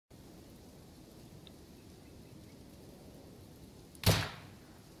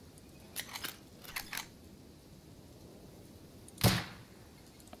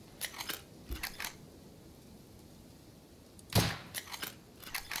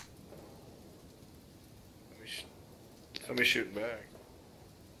Somebody's shooting back.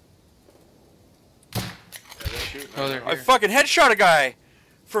 Yeah, they're shooting. Oh, they're I here. fucking headshot a guy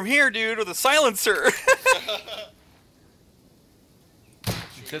from here, dude, with a silencer.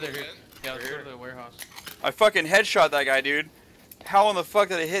 So they're here. Yeah, let's go to the warehouse. I fucking headshot that guy, dude. How in the fuck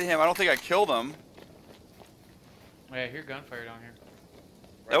did I hit him? I don't think I killed him. Oh, yeah, I hear gunfire down here.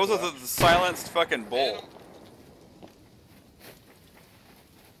 That was with the silenced fucking bolt.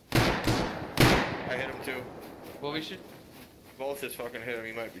 I hit him too. Well, we should. Both just fucking hit him.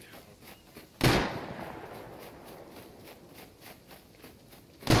 He might be down.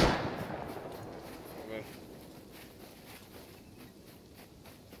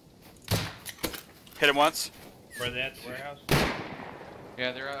 Hit him once. Where are they at? The warehouse?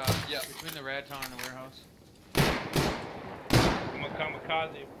 Yeah, they're Yeah. between the rad town and the warehouse. I'm a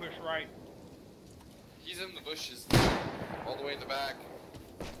kamikaze. Push right. He's in the bushes, all the way in the back.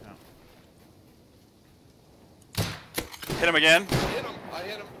 Hit him again. I hit him. I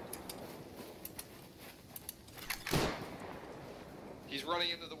hit him. He's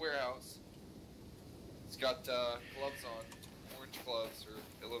running into the warehouse. He's got gloves on, orange gloves or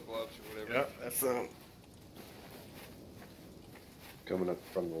yellow gloves or whatever. Yep, that's Coming up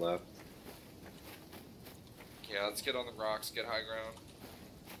from the left. Yeah, let's get on the rocks, get high ground.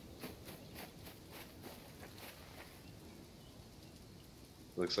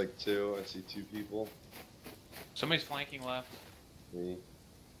 Looks like two. I see two people. Somebody's flanking left. Me.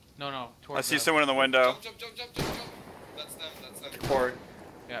 No, towards I see left. someone in the window. Jump. That's them, that's them. Quarry.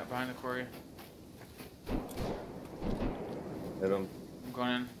 Yeah, behind the quarry. Hit him. I'm going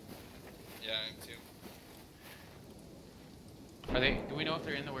in. Yeah, I am too. Are they? Do we know if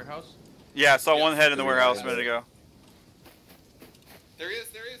they're in the warehouse? Yeah, I saw one head in the warehouse a minute ago. There he is,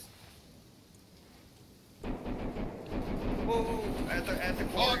 there he is. Whoa, at the Oh,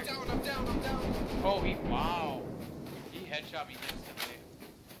 quarry. I'm down. Oh, wow. He headshot me instantly.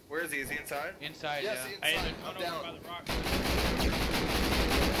 Where is he? Is he inside? Inside, Yes, yeah. inside. Hey, I'm they're down. coming over by the rock.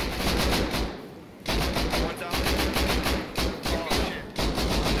 One down. Oh, shit.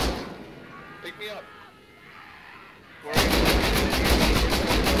 Pick me up. Where are you?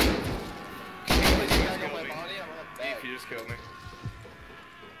 Back on my body, I'm on Deep, back. you just killed me.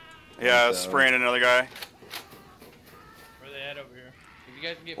 Yeah, I was spraying another guy. Where are they at over here? If you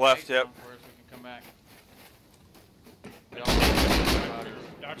guys can get Left, bags yep. down for us, we can come back.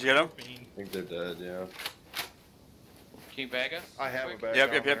 Dr. you get 'em? Morphine. I think they're dead, yeah. Can you bag us? I have a bag.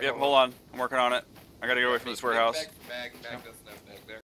 Yep. Hold on. I'm working on it. I gotta go away from this warehouse. Bag, this now.